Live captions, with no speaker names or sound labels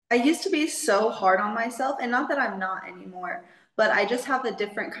I used to be so hard on myself, and not that I'm not anymore, but I just have a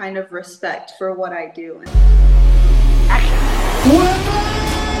different kind of respect for what I do.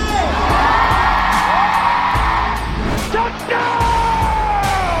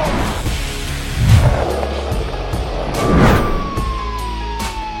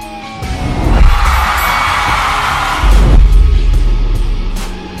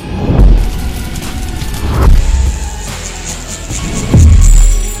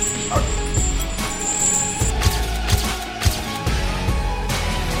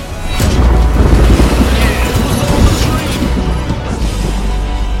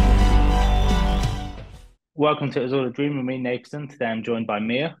 Welcome to It Was All a Dream with me, Nathersonn. Today I'm joined by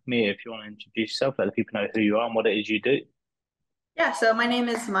Mia. Mia, if you want to introduce yourself, let the people know who you are and what it is you do. Yeah, so my name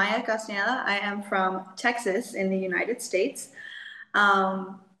is Mia Castaneda. I am from Texas in the United States.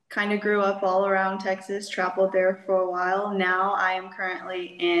 Kind of grew up all around Texas, traveled there for a while. Now I am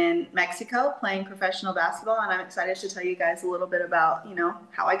currently in Mexico playing professional basketball, and I'm excited to tell you guys a little bit about,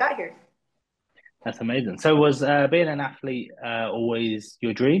 how I got here. That's amazing. So was being an athlete always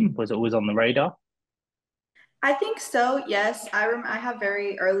your dream? Was it always on the radar? I think so. Yes, I have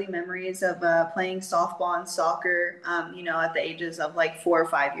very early memories of playing softball and soccer. At the ages of like 4 or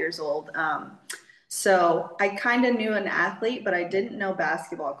 5 years old. So I kind of knew an athlete, but I didn't know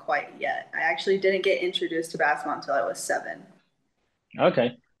basketball quite yet. I actually didn't get introduced to basketball until I was 7.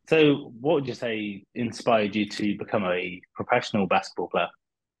 Okay. So what would you say inspired you to become a professional basketball player?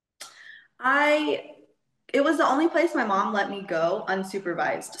 I It was the only place my mom let me go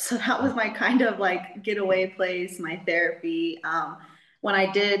unsupervised. So that was my kind of like getaway place, my therapy. When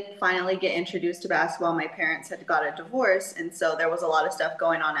I did finally get introduced to basketball, my parents had got a divorce. And so there was a lot of stuff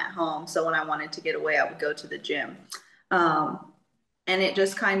going on at home. So when I wanted to get away, I would go to the gym. Um, and it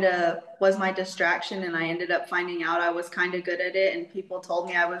just kind of was my distraction. And I ended up finding out I was kind of good at it. And people told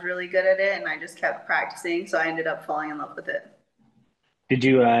me I was really good at it. And I just kept practicing. So I ended up falling in love with it. Did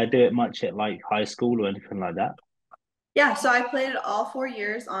you do it much at like high school or anything like that? Yeah, so I played all 4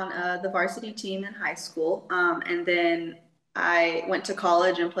 years on the varsity team in high school. And then I went to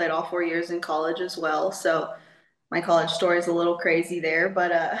college and played all 4 years in college as well. So my college story is a little crazy there,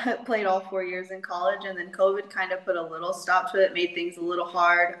 but played all 4 years in college. And then COVID kind of put a little stop to it, made things a little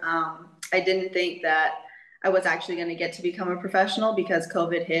hard. I didn't think that I was actually going to get to become a professional because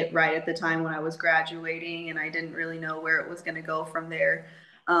COVID hit right at the time when I was graduating, and I didn't really know where it was going to go from there.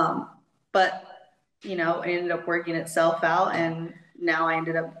 Um, but it ended up working itself out, and now I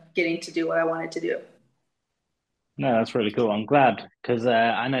ended up getting to do what I wanted to do. No, that's really cool. I'm glad because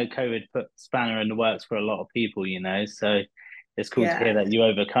I know COVID put spanner in the works for a lot of people, so it's cool to hear Yeah. that you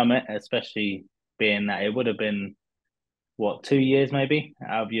overcome it, especially being that it would have been what, 2 years maybe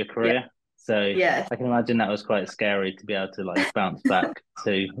out of your Yeah. career. So Yes. I can imagine that was quite scary to be able to like bounce back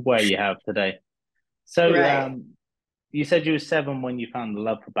to where you have today. So Right. you said you were 7 when you found the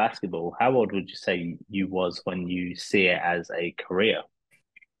love for basketball. How old would you say you was when you see it as a career?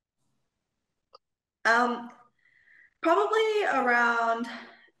 Um, Probably around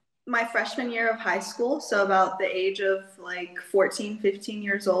my freshman year of high school, so about the age of like 14, 15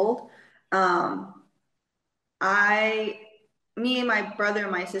 years old. Um, I Me and my brother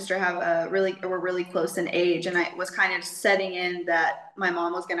and my sister have a really were really close in age, and I was kind of setting in that my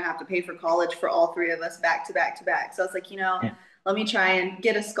mom was going to have to pay for college for all three of us back to back to back. So I was like, Yeah. let me try and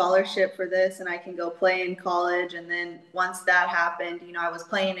get a scholarship for this, and I can go play in college. And then once that happened, I was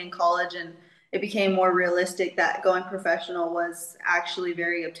playing in college, and it became more realistic that going professional was actually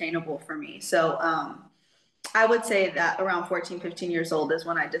very obtainable for me. So I would say that around 14, 15 years old is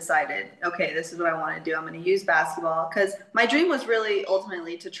when I decided, okay, this is what I want to do. I'm going to use basketball because my dream was really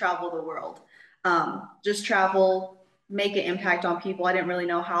ultimately to travel the world. Just travel, make an impact on people. I didn't really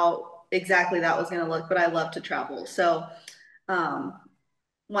know how exactly that was going to look, but I love to travel. So um,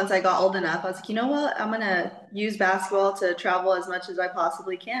 once I got old enough, I was like, you know what? I'm going to use basketball to travel as much as I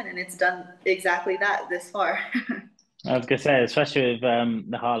possibly can. And it's done exactly that this far. I was gonna say, especially with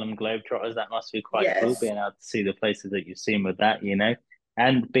the Harlem Globetrotters, that must be quite cool Yes. being able to see the places that you've seen with that, and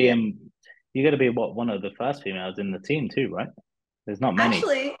Yeah. being you're gonna be what, one of the first females in the team too, right? There's not many.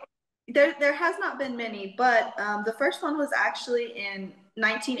 Actually, there has not been many, but the first one was actually in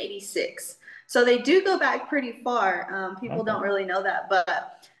 1986. So they do go back pretty far. People Okay. don't really know that,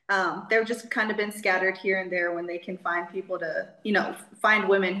 but they've just kind of been scattered here and there when they can find people to, find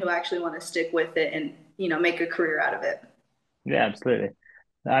women who actually want to stick with it and, make a career out of it. Yeah, absolutely.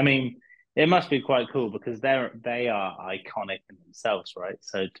 I mean, it must be quite cool because they are iconic in themselves, right?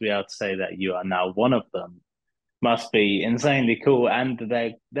 So to be able to say that you are now one of them must be insanely cool. And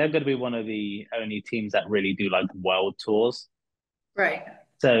they're going to be one of the only teams that really do like world tours. Right.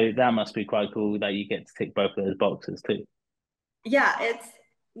 So that must be quite cool that you get to tick both of those boxes too. Yeah, it's,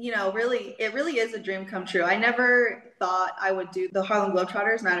 really, it really is a dream come true. I never thought I would do the Harlem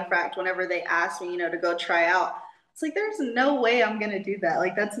Globetrotters. Matter of fact, whenever they asked me, to go try out, it's like, there's no way I'm going to do that.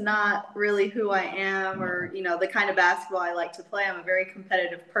 Like, that's not really who I am or, No. the kind of basketball I like to play. I'm a very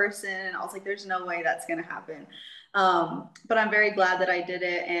competitive person. And I was like, there's no way that's going to happen. But I'm very glad that I did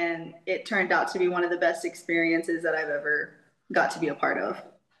it. And it turned out to be one of the best experiences that I've ever got to be a part of.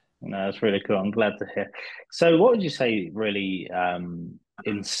 No, that's really cool. I'm glad to hear. So, what would you say really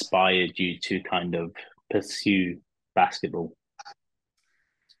inspired you to kind of pursue basketball?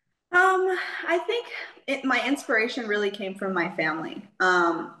 I think my inspiration really came from my family.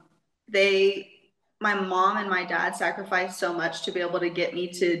 They, my mom and my dad sacrificed so much to be able to get me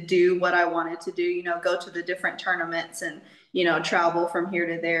to do what I wanted to do, go to the different tournaments and, travel from here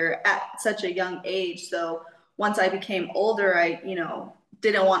to there at such a young age. So once I became older, I,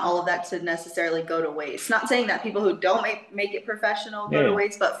 didn't want all of that to necessarily go to waste. Not saying that people who don't make it professional go to Yeah,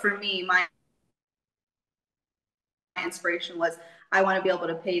 waste, but for me, my inspiration was I want to be able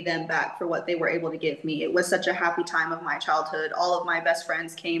to pay them back for what they were able to give me. It was such a happy time of my childhood. All of my best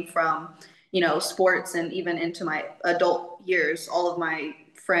friends came from, sports, and even into my adult years, all of my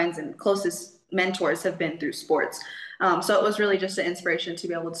friends and closest mentors have been through sports. So it was really just an inspiration to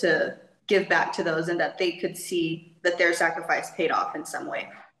be able to give back to those and that they could see that their sacrifice paid off in some way.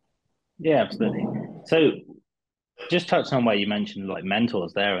 yeah, absolutely. So, just touching on where you mentioned like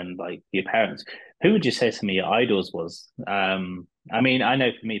mentors there and like your parents, who would you say some of your idols was? I mean, I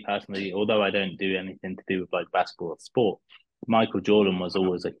know for me personally, although I don't do anything to do with like basketball or sport, Michael Jordan was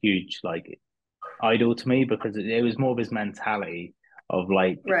always a huge like idol to me because it was more of his mentality of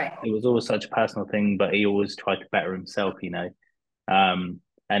like Right. it was always such a personal thing, but he always tried to better himself, you know. Um,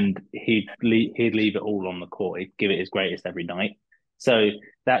 and he'd leave it all on the court. He'd give it his greatest every night. So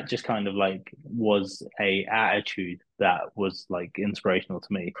that just kind of like was a attitude that was like inspirational to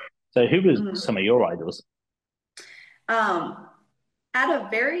me. So who was Mhm. some of your idols? Um, at a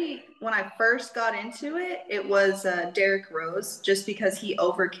very when I first got into it, it was Derrick Rose, just because he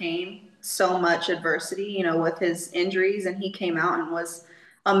overcame so much adversity, with his injuries, and he came out and was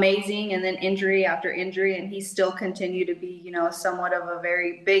amazing, and then injury after injury, and he still continued to be, somewhat of a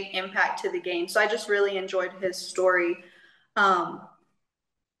very big impact to the game. So I just really enjoyed his story. Um,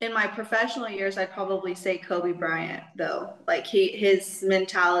 in my professional years, I'd probably say Kobe Bryant, though. Like his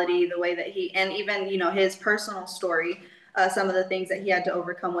mentality, the way that and even his personal story, some of the things that he had to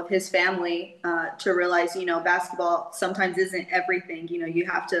overcome with his family to realize, basketball sometimes isn't everything. You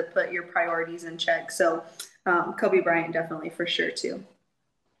have to put your priorities in check. So Kobe Bryant definitely for sure too.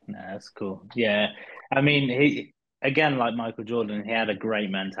 Nah, that's cool. Yeah, I mean, he again like Michael Jordan, he had a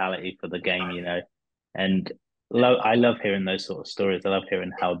great mentality for the game, you know, and I love hearing those sort of stories. I love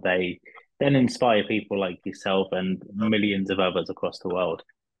hearing how they then inspire people like yourself and millions of others across the world.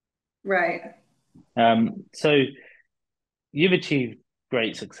 Right. So you've achieved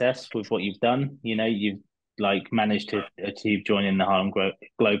great success with what you've done. You know, you've like managed to achieve joining the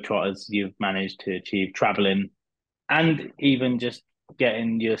Globetrotters. You've managed to achieve traveling and even just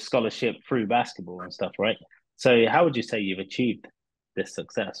getting your scholarship through basketball and stuff, right? So, how would you say you've achieved this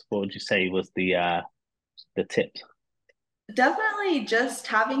success? What would you say was the tips? Definitely just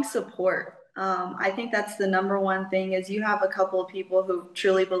having support. I think that's the number one thing is you have a couple of people who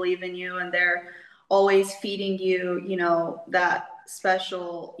truly believe in you and they're always feeding you, that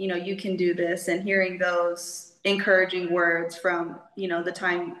special, you can do this, and hearing those encouraging words from, the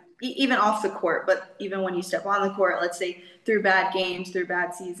time even off the court, but even when you step on the court, let's say through bad games, through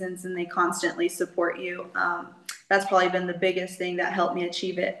bad seasons, and they constantly support you. That's probably been the biggest thing that helped me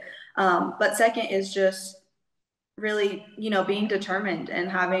achieve it. But second is just really, being determined and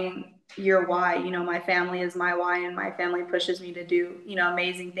having your why. My family is my why, and my family pushes me to do,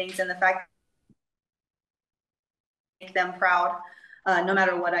 amazing things. And the fact that I make them proud, no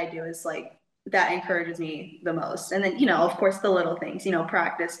matter what I do, is like that encourages me the most. And then, of course, the little things,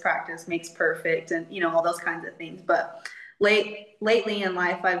 practice makes perfect, and all those kinds of things. But lately in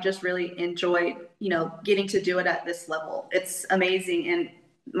life, I've just really enjoyed, getting to do it at this level. It's amazing, and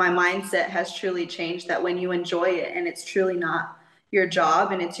my mindset has truly changed that when you enjoy it and it's truly not your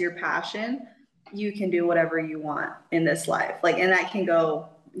job and it's your passion, you can do whatever you want in this life. Like, and that can go,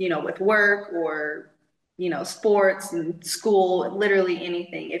 with work or, sports and school, literally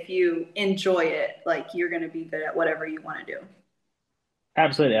anything. If you enjoy it, like you're going to be good at whatever you want to do.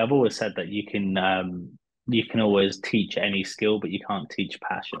 Absolutely, I've always said that you can always teach any skill, but you can't teach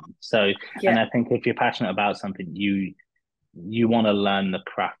passion. So, and Yeah. I think if you're passionate about something, you want to learn the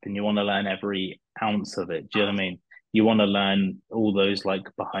craft and you want to learn every ounce of it. Do you know what I mean? You want to learn all those like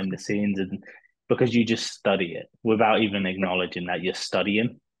behind the scenes, and because you just study it without even acknowledging that you're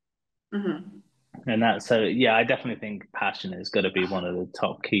studying. Hmm. And that, so yeah, I definitely think passion is going to be one of the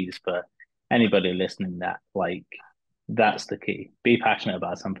top keys for anybody listening. That like that's the key. Be passionate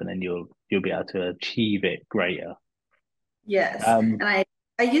about something, and you'll be able to achieve it greater. Yes. Um, And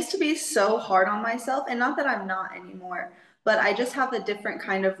I used to be so hard on myself, and not that I'm not anymore, but I just have a different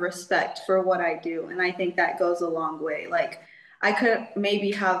kind of respect for what I do. And I think that goes a long way. Like I could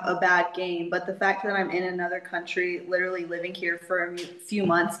maybe have a bad game, but the fact that I'm in another country, literally living here for a few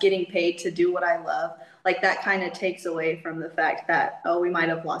months, getting paid to do what I love, like that kind of takes away from the fact that, oh, we might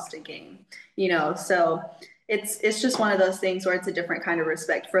have lost a game, you know? So it's just one of those things where it's a different kind of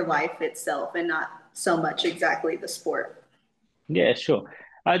respect for life itself and not so much exactly the sport. Yeah, sure.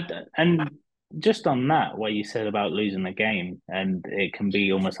 And just on that, what you said about losing a game and it can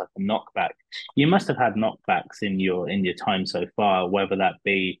be almost like a knockback. You must have had knockbacks in your time so far, whether that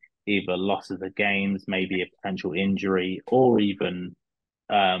be either losses of games, maybe a potential injury, or even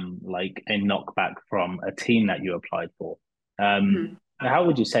like a knockback from a team that you applied for. Mhm. How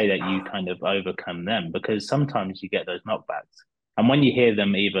would you say that you kind of overcome them? Because sometimes you get those knockbacks, and when you hear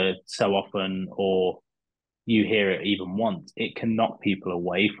them either so often or you hear it even once, it can knock people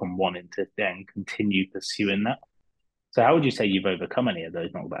away from wanting to then continue pursuing that. So, how would you say you've overcome any of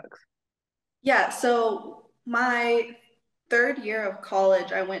those knockbacks? Yeah, so my third year of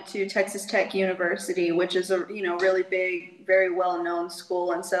college, I went to Texas Tech University, which is a really big, very well-known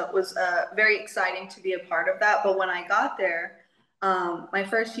school, and so it was very exciting to be a part of that. But when I got there, my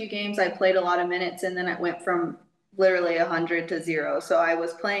first few games, I played a lot of minutes, and then it went from literally 100 to zero. So I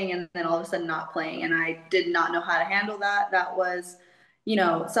was playing, and then all of a sudden not playing, and I did not know how to handle that. That was,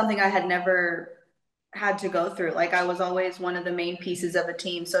 something I had never had to go through. Like I was always one of the main pieces of a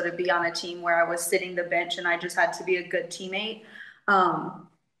team. So to be on a team where I was sitting the bench and I just had to be a good teammate, um,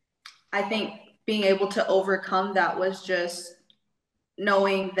 I think being able to overcome that was just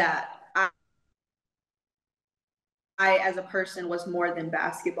knowing that as a person was more than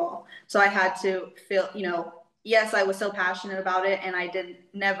basketball. So I had to feel, yes, I was so passionate about it and I did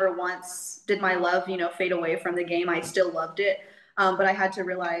never once did my love, fade away from the game. I still loved it. But I had to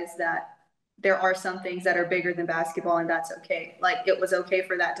realize that there are some things that are bigger than basketball and that's okay. Like it was okay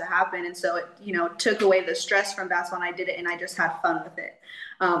for that to happen. And so it, took away the stress from basketball and I did it and I just had fun with it.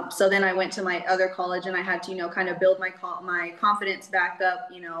 So then I went to my other college and I had to, kind of build my confidence back up,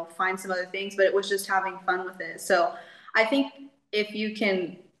 find some other things, but it was just having fun with it. So I think if you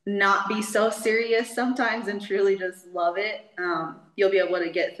can not be so serious sometimes and truly just love it, you'll be able to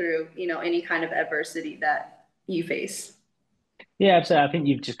get through, any kind of adversity that you face. Yeah, so I think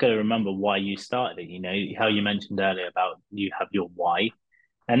you've just got to remember why you started it. You know, how you mentioned earlier about you have your why.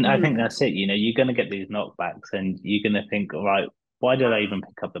 And I think Mm-hmm. that's it. You know, you're going to get these knockbacks and you're going to think, right, why did I even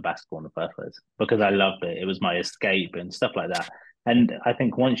pick up the basketball in the first place? Because I loved it. It was my escape and stuff like that. And I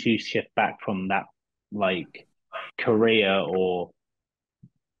think once you shift back from that, like, career or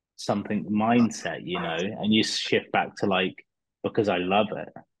something mindset, you know, and you shift back to like, because I love it,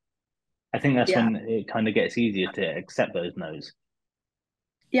 I think that's Yeah. when it kind of gets easier to accept those no's.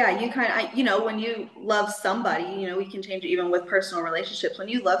 Yeah, you kind of, when you love somebody, we can change it even with personal relationships. When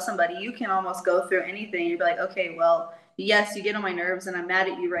you love somebody, you can almost go through anything. You'd be like, okay, well, yes, you get on my nerves and I'm mad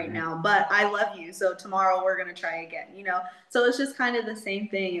at you right Mhm. now, but I love you. So tomorrow we're going to try again. So it's just kind of the same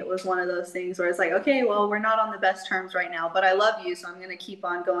thing. It was one of those things where it's like, okay, well, we're not on the best terms right now, but I love you. So I'm going to keep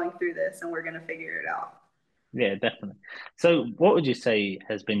on going through this and we're going to figure it out. Yeah, definitely. So, what would you say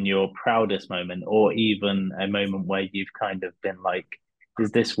has been your proudest moment, or even a moment where you've kind of been like,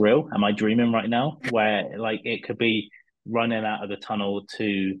 is this real? Am I dreaming right now? Where like it could be running out of the tunnel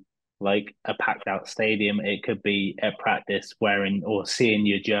to like a packed out stadium. It could be at practice wearing or seeing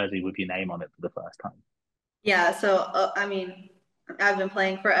your jersey with your name on it for the first time. Yeah. So, I mean, I've been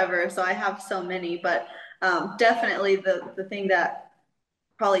playing forever, so I have so many, but definitely the thing that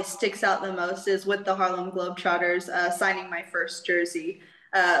probably sticks out the most is with the Harlem Globetrotters signing my first jersey.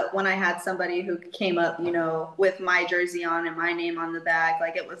 When I had somebody who came up, with my jersey on and my name on the back,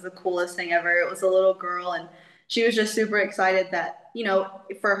 like it was the coolest thing ever. It was a little girl, and she was just super excited that,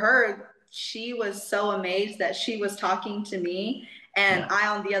 for her, she was so amazed that she was talking to me. And Yeah. I,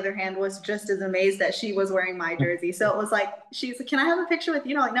 on the other hand, was just as amazed that she was wearing my jersey. So it was like, she's like, can I have a picture with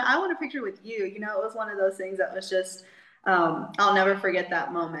you? Like, no, I want a picture with you. It was one of those things that was just I'll never forget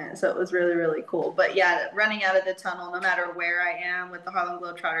that moment. So it was really, really cool. But yeah, running out of the tunnel, no matter where I am with the Harlem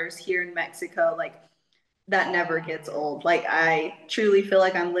Globetrotters here in Mexico, like that never gets old. Like I truly feel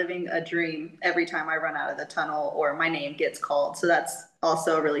like I'm living a dream every time I run out of the tunnel or my name gets called. So that's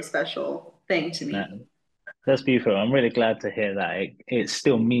also a really special thing to Yeah. me. That's beautiful. I'm really glad to hear that. It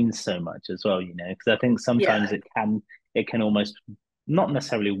still means so much as well, because I think sometimes Yeah. it can almost not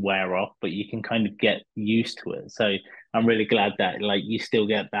necessarily wear off, but you can kind of get used to it. So I'm really glad that like you still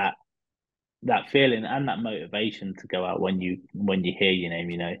get that feeling and that motivation to go out when you hear your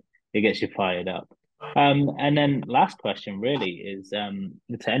name, it gets you fired up. And then last question really is to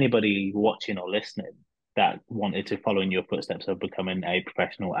anybody watching or listening that wanted to follow in your footsteps of becoming a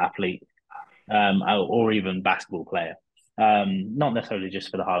professional athlete, or even basketball player. Not necessarily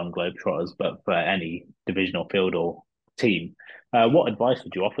just for the Harlem Globetrotters, but for any divisional field or team. What advice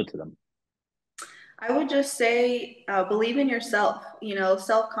would you offer to them? I would just say, believe in yourself.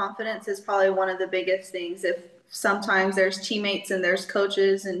 Self confidence is probably one of the biggest things. If sometimes there's teammates and there's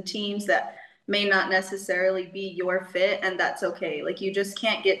coaches and teams that may not necessarily be your fit, and that's okay. Like, you just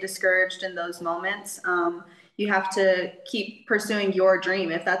can't get discouraged in those moments. You have to keep pursuing your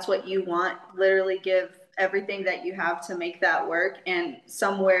dream. If that's what you want, literally give everything that you have to make that work, and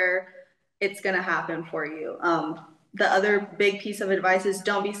somewhere it's going to happen for you. The other big piece of advice is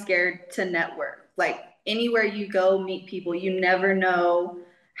don't be scared to network. Like, anywhere you go, meet people. You never know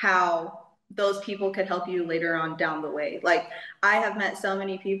how those people could help you later on down the way. Like, I have met so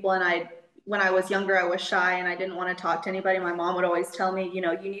many people, and when I was younger, I was shy and I didn't want to talk to anybody. My mom would always tell me, you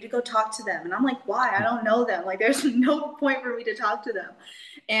need to go talk to them. And I'm like, why? I don't know them. Like, there's no point for me to talk to them.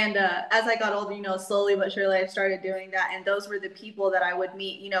 And as I got older, slowly but surely, I started doing that. And those were the people that I would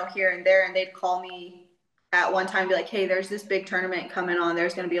meet, here and there. And they'd call me at one time, be like, hey, there's this big tournament coming on.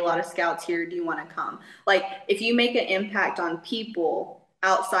 There's going to be a lot of scouts here. Do you want to come? Like, if you make an impact on people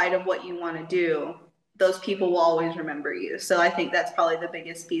outside of what you want to do, those people will always remember you. So I think that's probably the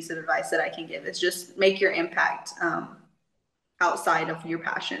biggest piece of advice that I can give is just make your impact outside of your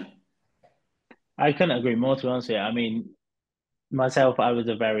passion. I couldn't agree more, to be honest with you. I mean, myself, I was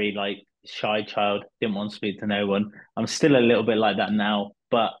a very like shy child, didn't want to speak to no one. I'm still a little bit like that now,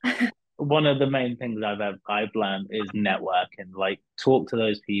 but one of the main things I've learned is networking. Like, talk to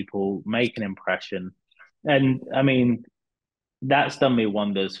those people, make an impression, and I mean that's done me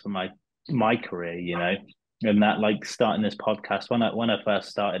wonders for my career. And that, like, starting this podcast, when I first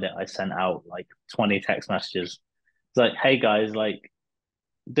started it, I sent out like 20 text messages. It's like, hey guys, like,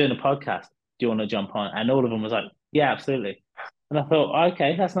 doing a podcast. Do you want to jump on? And all of them was like, yeah, absolutely. And I thought,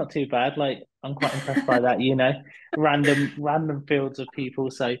 okay, that's not too bad. Like, I'm quite impressed by that, random fields of people.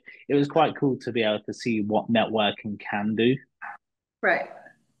 So it was quite cool to be able to see what networking can do, Right.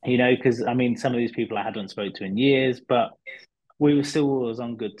 because I mean, some of these people I hadn't spoke to in years, but we were still always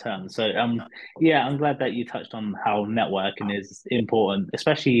on good terms. So yeah, I'm glad that you touched on how networking is important,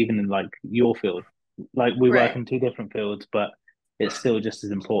 especially even in like your field. Like, we work Right. in two different fields, but it's still just as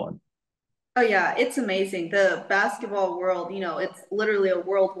important. Oh yeah, it's amazing. The basketball world, it's literally a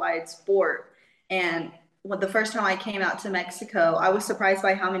worldwide sport. And when the first time I came out to Mexico, I was surprised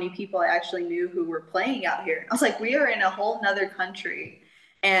by how many people I actually knew who were playing out here. I was like, we are in a whole nother country.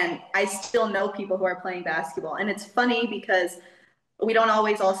 And I still know people who are playing basketball. And it's funny because we don't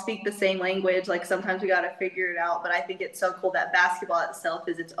always all speak the same language. Like, sometimes we got to figure it out. But I think it's so cool that basketball itself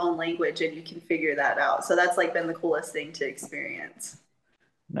is its own language and you can figure that out. So that's like been the coolest thing to experience.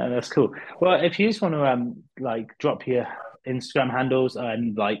 No, that's cool. Well, if you just want to like drop your Instagram handles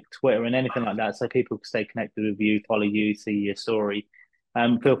and like Twitter and anything like that, so people can stay connected with you, follow you, see your story,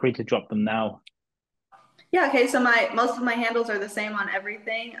 feel free to drop them now. Yeah, okay. So my most of my handles are the same on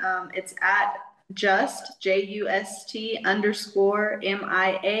everything. It's at just JUST_MIA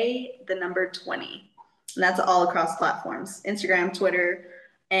the number 20. And that's all across platforms: Instagram, Twitter,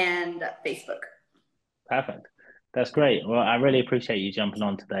 and Facebook. Perfect. That's great. Well, I really appreciate you jumping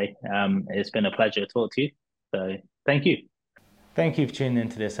on today. It's been a pleasure to talk to you. So thank you. Thank you for tuning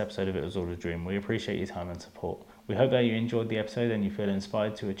into this episode of It Was All a Dream. We appreciate your time and support. We hope that you enjoyed the episode and you feel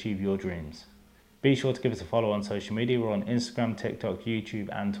inspired to achieve your dreams. Be sure to give us a follow on social media. We're on Instagram, TikTok, YouTube,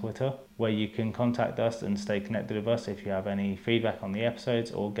 and Twitter, where you can contact us and stay connected with us if you have any feedback on the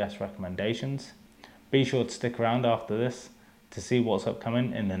episodes or guest recommendations. Be sure to stick around after this to see what's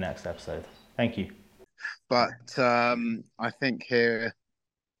upcoming in the next episode. Thank you. But I think here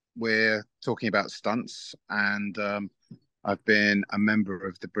we're talking about stunts, and I've been a member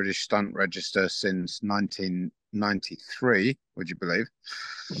of the British Stunt Register since 1993, would you believe?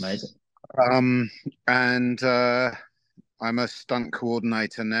 Amazing. And I'm a stunt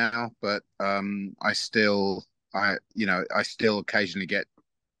coordinator now, but I still occasionally get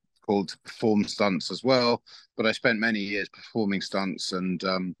called to perform stunts as well. But I spent many years performing stunts, and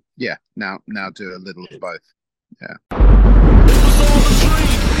now do a little of both. Yeah.